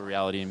 virtual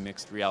reality, and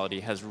mixed reality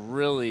has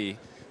really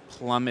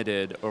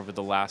plummeted over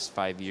the last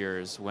 5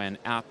 years when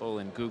Apple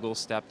and Google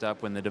stepped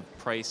up, when the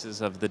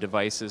prices of the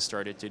devices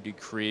started to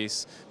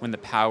decrease, when the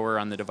power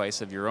on the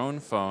device of your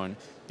own phone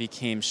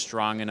became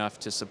strong enough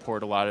to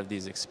support a lot of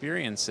these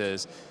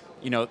experiences.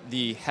 You know,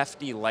 the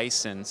hefty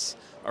license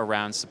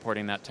around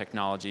supporting that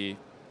technology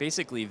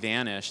basically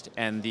vanished,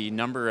 and the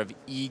number of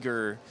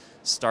eager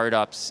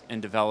startups and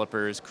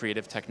developers,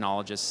 creative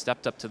technologists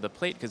stepped up to the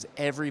plate because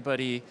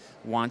everybody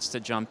wants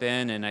to jump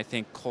in, and I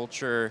think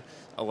culture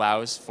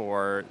allows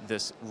for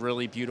this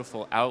really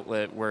beautiful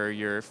outlet where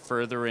you're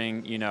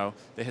furthering, you know,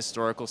 the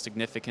historical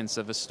significance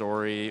of a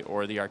story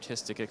or the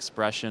artistic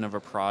expression of a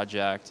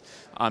project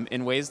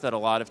in ways that a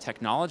lot of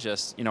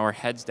technologists, you know, are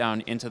heads down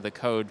into the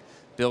code,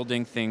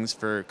 building things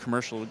for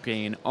commercial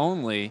gain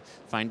only,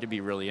 find to be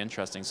really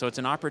interesting. So it's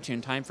an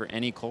opportune time for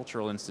any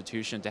cultural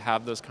institution to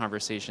have those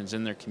conversations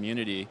in their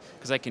community,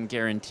 because I can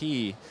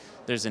guarantee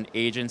there's an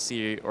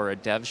agency or a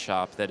dev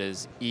shop that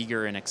is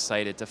eager and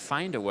excited to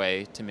find a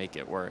way to make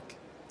it work.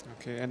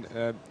 Okay, and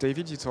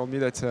David, you told me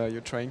that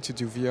you're trying to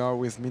do VR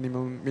with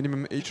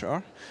minimum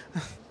HR.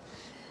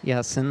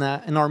 Yes, in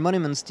our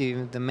monuments,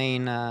 the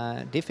main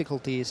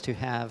difficulty is to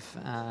have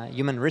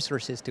human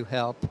resources to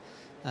help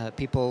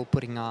people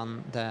putting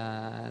on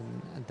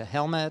the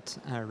helmet,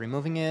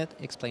 removing it,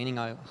 explaining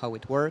how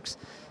it works.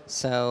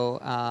 So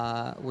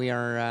we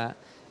are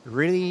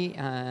really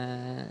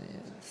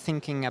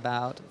thinking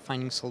about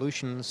finding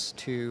solutions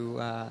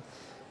to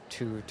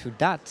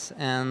that,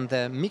 and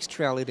mixed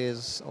reality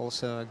is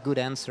also a good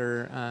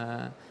answer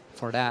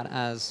for that,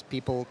 as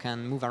people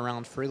can move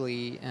around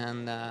freely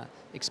and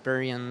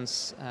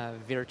experience a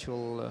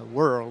virtual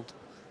world,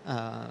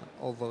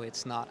 although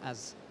it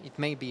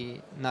may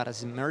be not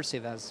as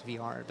immersive as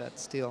VR, but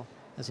still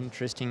has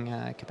interesting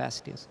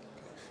capacities.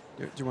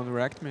 Do you want to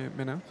react,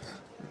 Menno?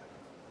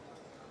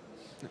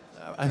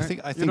 I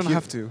think you don't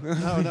have to.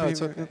 No,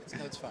 it's okay.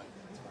 It's fine.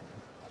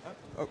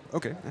 Oh,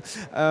 okay.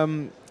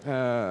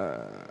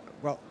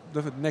 Well,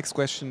 the next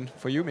question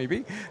for you,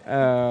 maybe.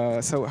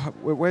 So,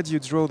 where do you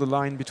draw the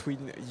line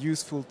between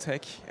useful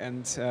tech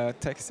and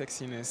tech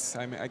sexiness?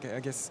 I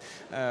guess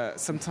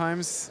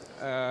sometimes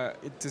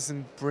it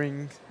doesn't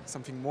bring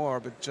something more,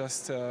 but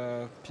just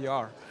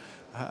PR.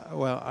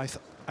 Well,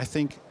 I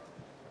think.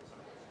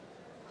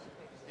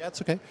 Yeah,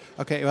 it's okay.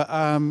 Okay.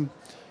 Well,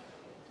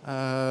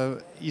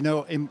 you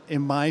know,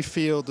 in my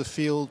field, the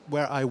field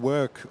where I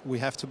work, we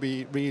have to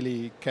be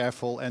really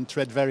careful and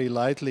tread very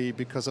lightly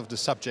because of the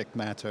subject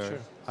matter. Sure.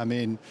 I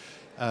mean,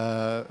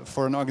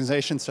 for an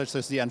organization such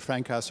as the Anne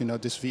Frank House, you know,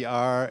 this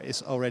VR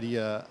is already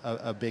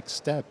a big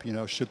step. You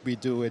know, should we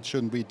do it?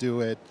 Shouldn't we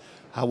do it?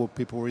 How will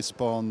people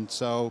respond?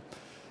 So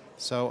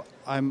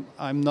I'm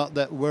not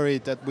that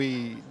worried that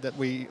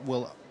we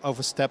will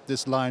overstep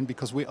this line,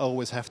 because we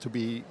always have to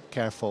be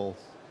careful.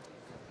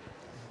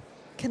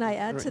 Can I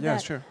add to that? Yeah,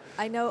 sure.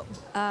 I know,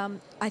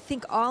 I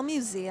think all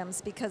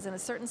museums, because in a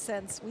certain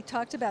sense, we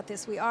talked about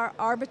this, we are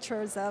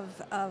arbiters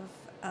of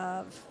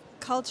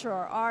culture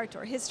or art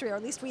or history, or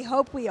at least we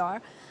hope we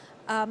are.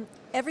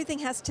 Everything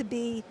has to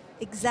be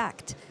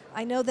exact.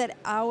 I know that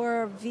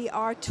our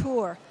VR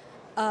tour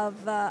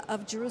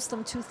of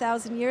Jerusalem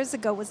 2,000 years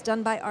ago was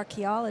done by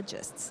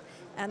archaeologists.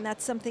 And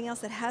that's something else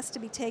that has to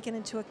be taken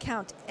into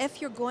account.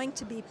 If you're going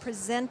to be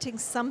presenting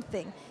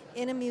something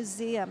in a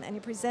museum and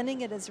you're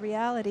presenting it as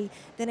reality,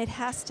 then it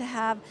has to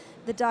have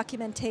the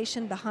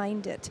documentation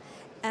behind it.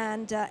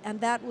 And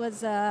that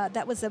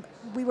was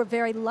we were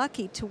very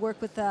lucky to work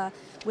with a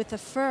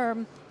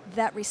firm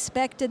that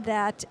respected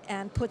that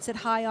and puts it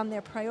high on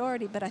their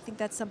priority. But I think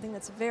that's something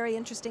that's very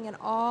interesting in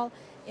all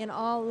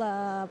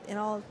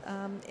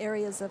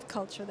areas of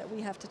culture that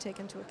we have to take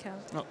into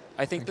account. Well,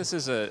 I think this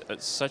is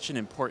such an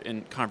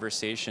important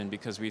conversation,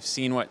 because we've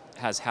seen what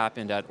has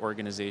happened at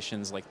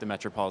organizations like the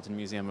Metropolitan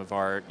Museum of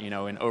Art, you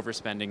know, in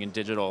overspending in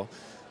digital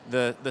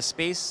the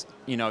space,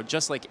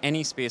 just like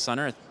any space on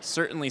Earth,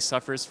 certainly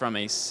suffers from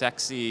a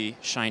sexy,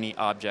 shiny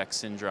object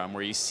syndrome,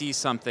 where you see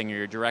something or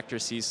your director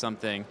sees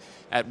something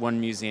at one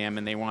museum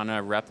and they want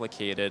to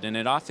replicate it. And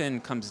it often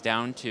comes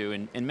down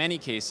to, in many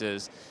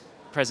cases,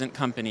 present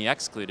company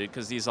excluded,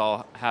 because these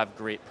all have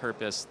great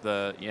purpose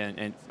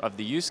of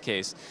the use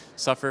case,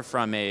 suffer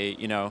from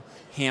a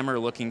hammer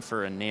looking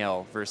for a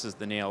nail versus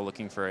the nail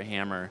looking for a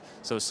hammer.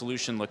 So a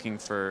solution looking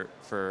for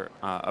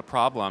a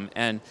problem.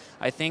 And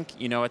I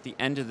think at the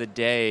end of the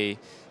day,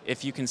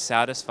 if you can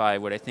satisfy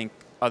what I think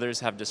others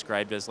have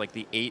described as like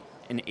the 8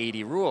 and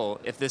 80 rule,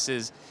 if this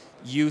is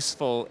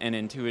useful and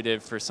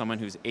intuitive for someone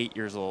who's 8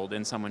 years old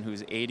and someone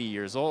who's 80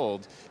 years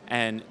old,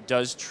 and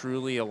does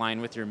truly align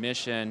with your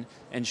mission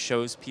and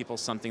shows people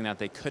something that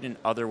they couldn't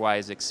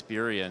otherwise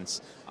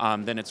experience,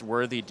 then it's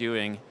worthy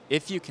doing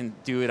if you can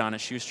do it on a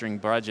shoestring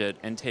budget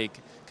and take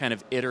kind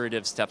of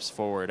iterative steps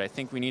forward. I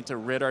think we need to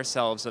rid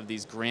ourselves of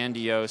these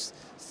grandiose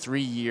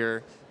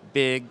 3-year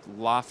big,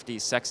 lofty,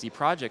 sexy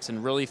projects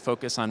and really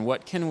focus on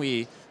what can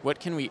we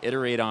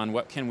iterate on,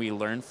 what can we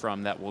learn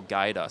from that will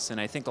guide us.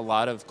 And I think a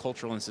lot of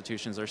cultural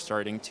institutions are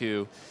starting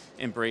to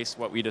embrace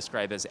what we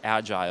describe as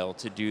agile,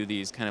 to do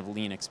these kind of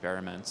lean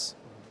experiments.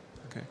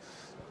 Okay.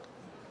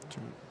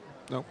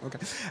 No, okay.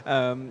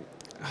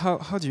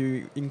 How do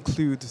you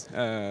include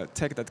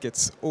tech that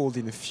gets old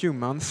in a few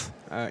months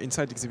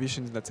inside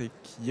exhibitions that take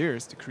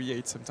years to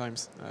create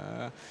sometimes?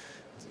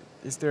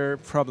 Is there a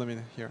problem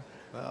in here?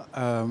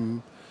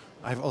 Well,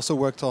 I've also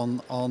worked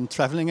on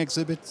traveling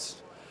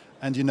exhibits,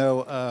 and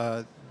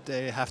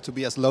they have to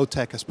be as low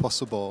tech as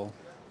possible,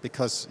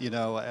 because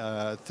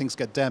things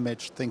get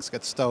damaged, things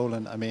get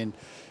stolen. I mean,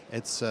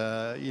 it's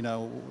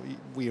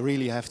we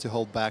really have to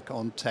hold back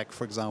on tech,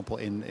 for example,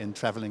 in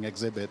traveling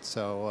exhibits.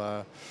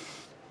 So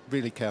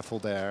really careful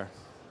there.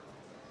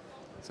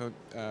 So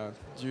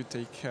do you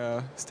take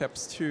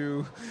steps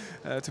to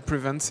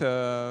prevent?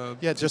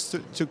 Yeah, just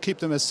to keep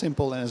them as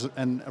simple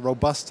and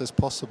robust as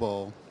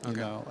possible.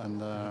 Okay.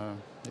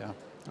 Yeah.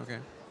 Okay,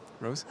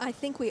 Rose. I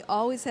think we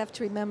always have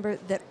to remember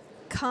that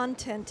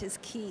content is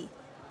key,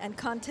 and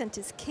content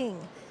is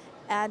king.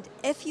 And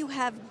if you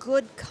have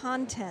good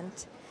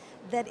content,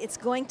 that it's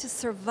going to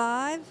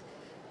survive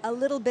a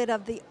little bit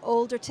of the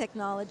older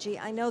technology.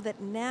 I know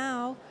that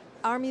now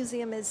our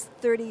museum is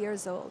 30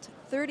 years old.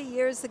 30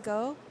 years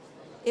ago,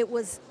 it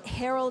was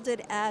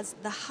heralded as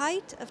the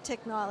height of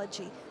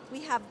technology.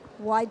 We have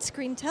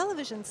widescreen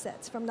television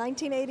sets from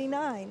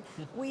 1989.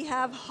 We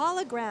have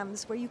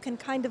holograms where you can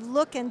kind of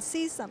look and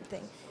see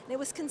something. And it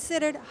was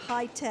considered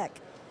high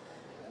tech.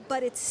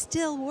 But it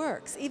still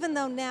works, even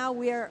though now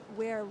we're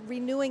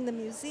renewing the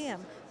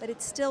museum, but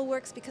it still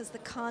works because the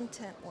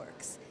content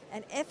works.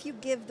 And if you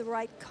give the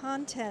right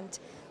content,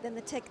 then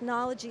the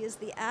technology is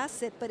the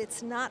asset, but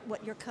it's not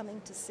what you're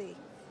coming to see.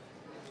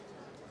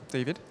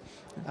 David?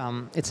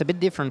 It's a bit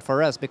different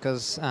for us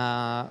because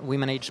we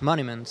manage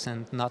monuments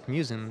and not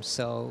museums.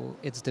 So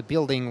it's the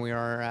building we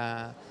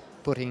are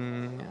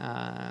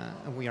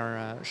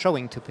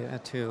showing to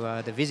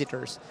the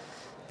visitors.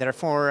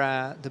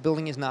 Therefore, the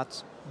building is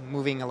not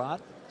moving a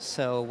lot.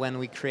 So when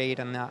we create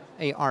an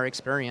AR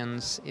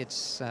experience,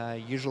 it's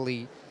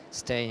usually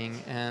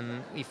staying.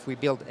 And if we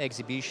build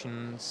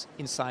exhibitions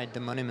inside the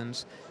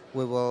monuments,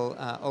 we will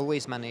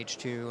always manage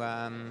to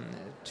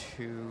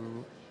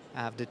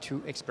have the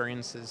two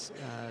experiences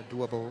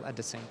doable at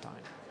the same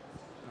time.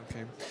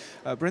 Okay,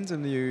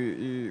 Brendan,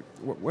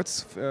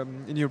 what's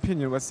in your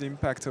opinion, what's the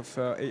impact of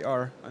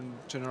AR on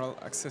general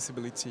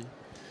accessibility?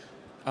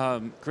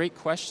 Great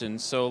question.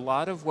 So a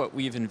lot of what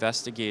we've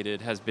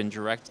investigated has been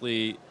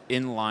directly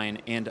in line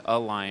and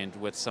aligned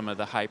with some of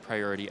the high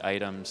priority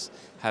items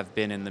have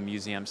been in the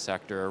museum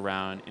sector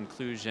around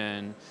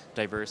inclusion,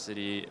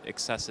 diversity,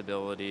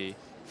 accessibility,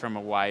 from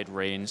a wide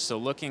range. So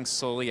looking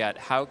solely at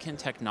how can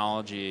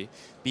technology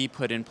be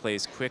put in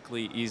place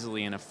quickly,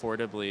 easily, and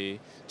affordably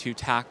to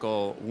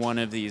tackle one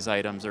of these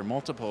items or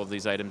multiple of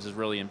these items is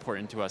really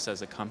important to us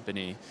as a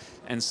company.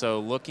 And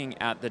so looking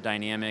at the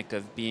dynamic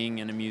of being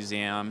in a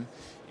museum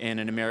in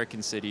an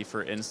American city,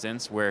 for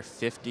instance, where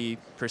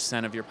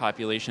 50% of your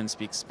population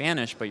speaks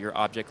Spanish, but your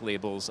object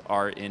labels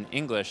are in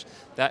English,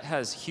 that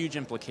has huge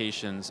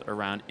implications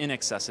around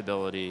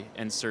inaccessibility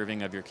and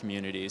serving of your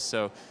communities.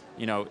 So,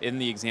 in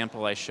the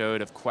example I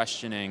showed of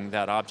questioning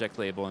that object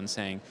label and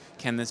saying,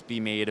 can this be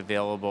made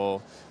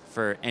available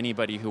for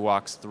anybody who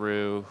walks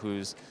through,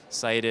 who's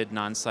sighted,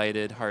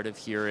 non-sighted, hard of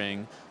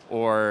hearing,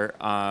 or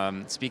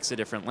speaks a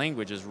different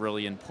language, is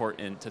really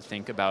important to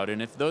think about.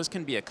 And if those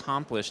can be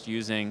accomplished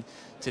using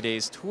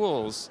today's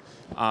tools,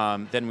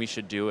 then we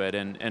should do it.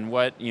 And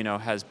what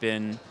has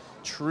been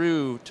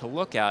true to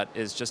look at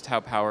is just how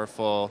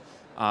powerful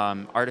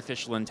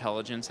artificial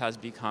intelligence has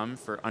become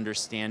for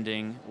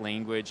understanding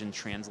language and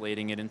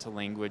translating it into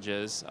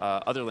languages,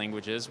 other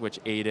languages, which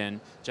aid in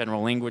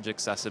general language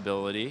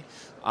accessibility,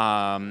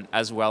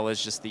 as well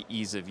as just the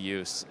ease of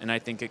use. And I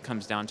think it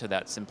comes down to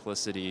that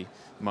simplicity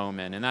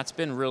moment. And that's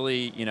been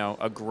really,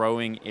 a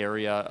growing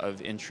area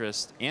of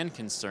interest and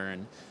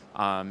concern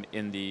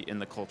in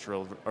the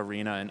cultural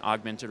arena, and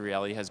augmented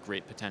reality has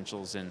great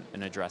potentials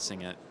in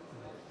addressing it.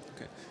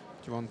 Okay.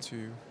 Do you want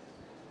to?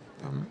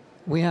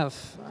 We have,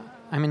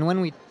 I mean,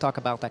 when we talk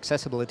about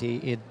accessibility,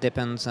 it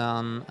depends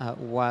on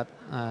what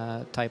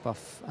type of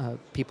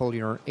people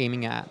you're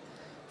aiming at.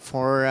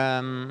 For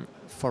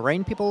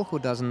foreign people who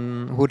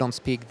don't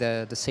speak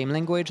the same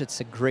language,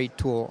 it's a great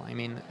tool. I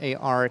mean,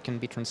 AR can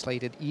be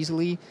translated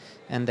easily,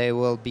 and they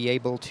will be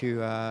able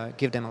to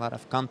give them a lot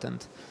of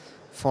content.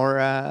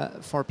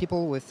 For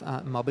people with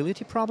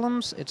mobility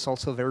problems, it's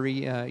also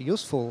very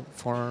useful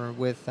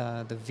with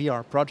the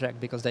VR project,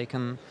 because they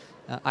can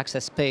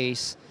access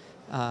space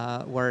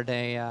where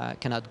they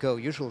cannot go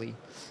usually.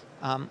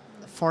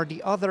 For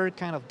the other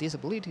kind of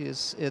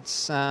disabilities,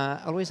 it's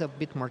always a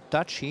bit more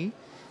touchy.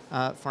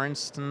 For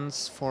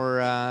instance,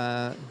 for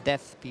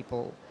deaf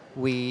people,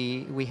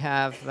 we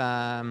have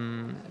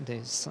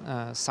this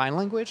sign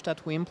language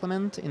that we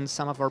implement in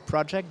some of our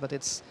projects, but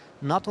it's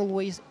not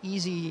always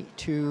easy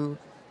to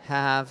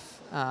have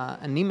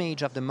an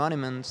image of the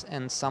monument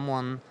and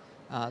someone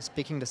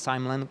speaking the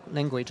sign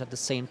language at the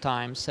same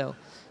time. So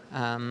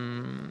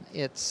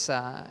it's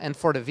and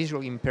for the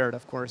visually impaired,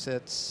 of course,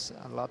 it's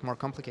a lot more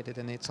complicated,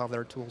 and it's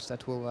other tools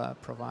that will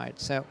provide.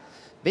 So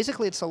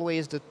basically, it's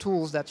always the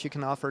tools that you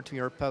can offer to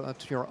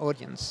your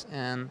audience,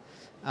 and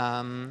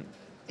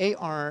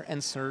AR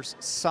answers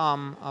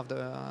some of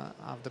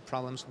the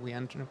problems we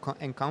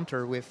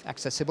encounter with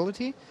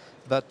accessibility,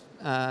 but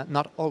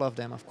not all of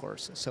them, of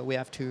course. So we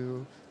have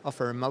to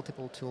offer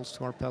multiple tools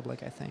to our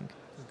public, I think.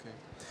 Okay.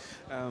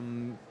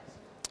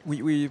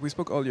 We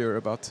spoke earlier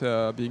about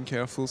being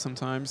careful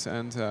sometimes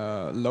and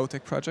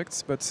low-tech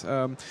projects, but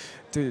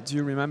do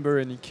you remember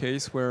any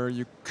case where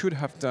you could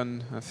have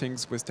done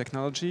things with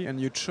technology and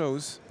you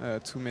chose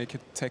to make a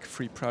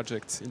tech-free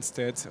project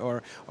instead,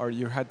 or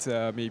you had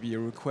maybe a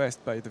request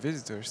by the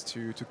visitors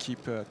to keep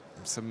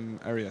some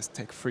areas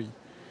tech-free?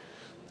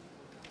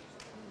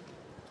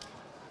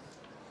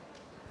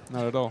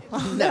 Not at all.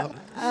 No.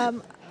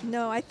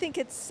 No, I think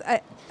it's,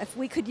 if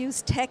we could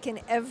use tech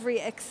in every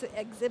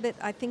exhibit,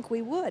 I think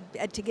we would,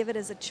 to give it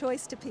as a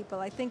choice to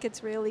people. I think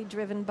it's really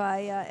driven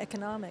by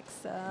economics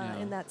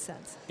in that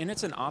sense. And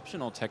it's an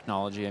optional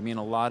technology. I mean,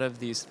 a lot of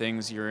these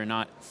things, you're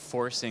not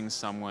forcing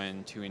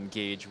someone to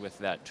engage with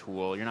that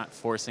tool. You're not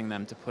forcing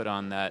them to put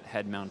on that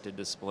head-mounted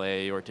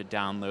display or to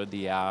download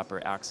the app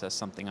or access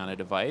something on a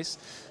device.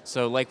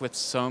 So like with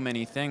so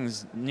many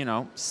things, you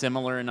know,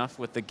 similar enough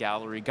with the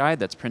gallery guide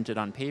that's printed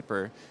on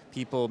paper,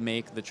 people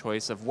make the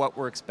choice of what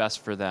works best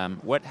for them,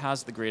 what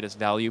has the greatest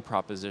value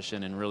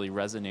proposition and really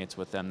resonates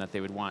with them that they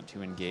would want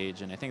to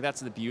engage. And I think that's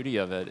the beauty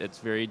of it. It's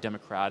very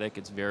democratic.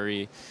 It's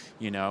very,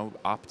 you know,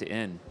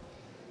 opt-in.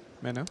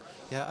 Menno?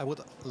 Yeah, I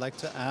would like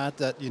to add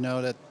that, you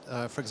know, that,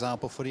 for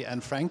example, for the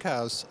Anne Frank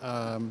House,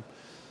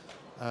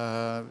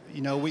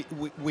 you know,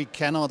 we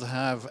cannot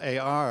have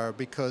AR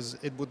because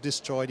it would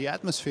destroy the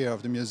atmosphere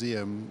of the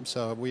museum.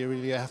 So we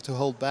really have to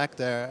hold back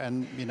there,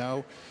 and, you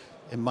know,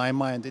 in my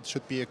mind, it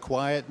should be a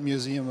quiet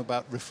museum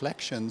about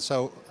reflection.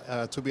 So,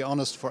 to be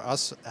honest, for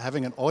us,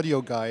 having an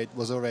audio guide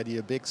was already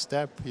a big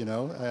step, you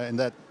know, in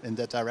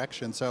that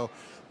direction. So,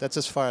 that's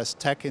as far as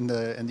tech in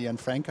the Anne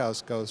Frank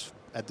House goes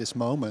at this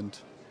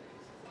moment.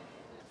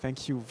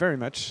 Thank you very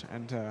much,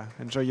 and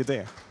enjoy your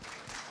day.